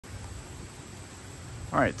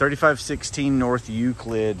All right, 3516 North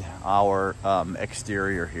Euclid, our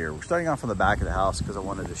exterior here. We're starting off on the back of the house because I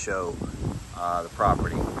wanted to show the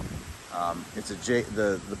property.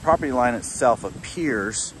 The property line itself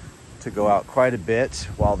appears to go out quite a bit.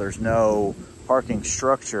 While there's no parking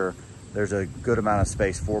structure, there's a good amount of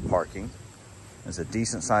space for parking. It's a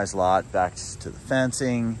decent sized lot back to the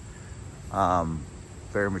fencing.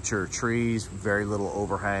 Very mature trees, very little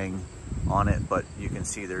overhang on it, but you can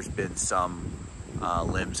see there's been some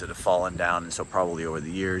limbs that have fallen down, and so probably over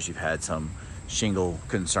the years you've had some shingle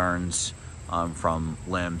concerns from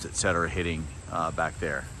limbs, etc., hitting back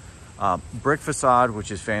there. Brick facade,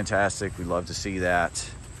 which is fantastic. We love to see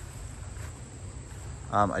that.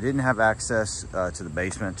 I didn't have access to the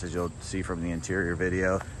basement, as you'll see from the interior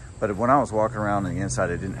video, but when I was walking around on the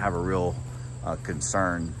inside, I didn't have a real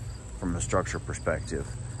concern from a structure perspective.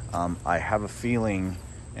 I have a feeling,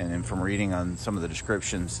 and then from reading on some of the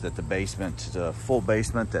descriptions, that the basement is a full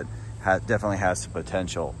basement that definitely has some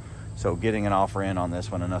potential. So getting an offer in on this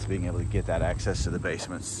one and us being able to get that access to the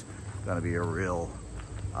basement's going to be a real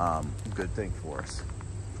good thing for us.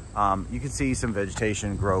 You can see some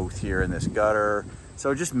vegetation growth here in this gutter.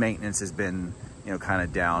 So just maintenance has been, kind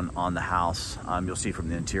of down on the house. You'll see from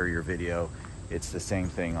the interior video, it's the same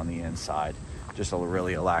thing on the inside. Just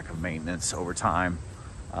really a lack of maintenance over time.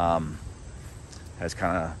 Has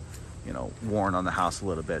kind of, worn on the house a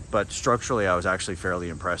little bit, but structurally I was actually fairly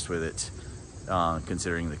impressed with it,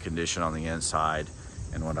 considering the condition on the inside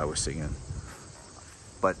and what I was seeing.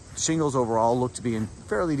 But shingles overall look to be in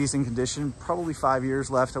fairly decent condition, probably 5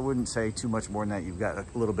 years left. I wouldn't say too much more than that. You've got a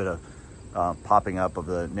little bit of popping up of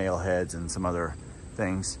the nail heads and some other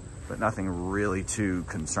things, but nothing really too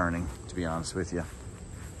concerning, to be honest with you.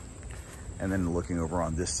 And then looking over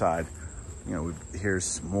on this side,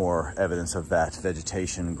 here's more evidence of that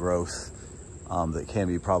vegetation growth that can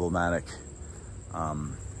be problematic.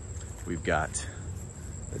 We've got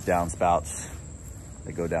the downspouts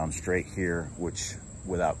that go down straight here, which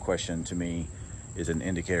without question to me is an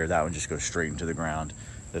indicator that one just goes straight into the ground,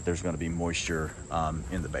 that there's going to be moisture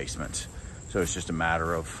in the basement. So it's just a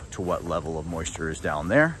matter of to what level of moisture is down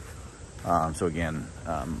there. So again,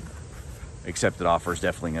 accepted offer is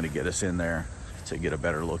definitely going to get us in there to get a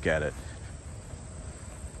better look at it.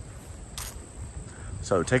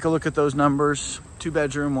 So take a look at those numbers. 2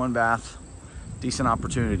 bedroom, 1 bath, decent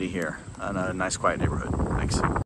opportunity here in a nice quiet neighborhood. Thanks.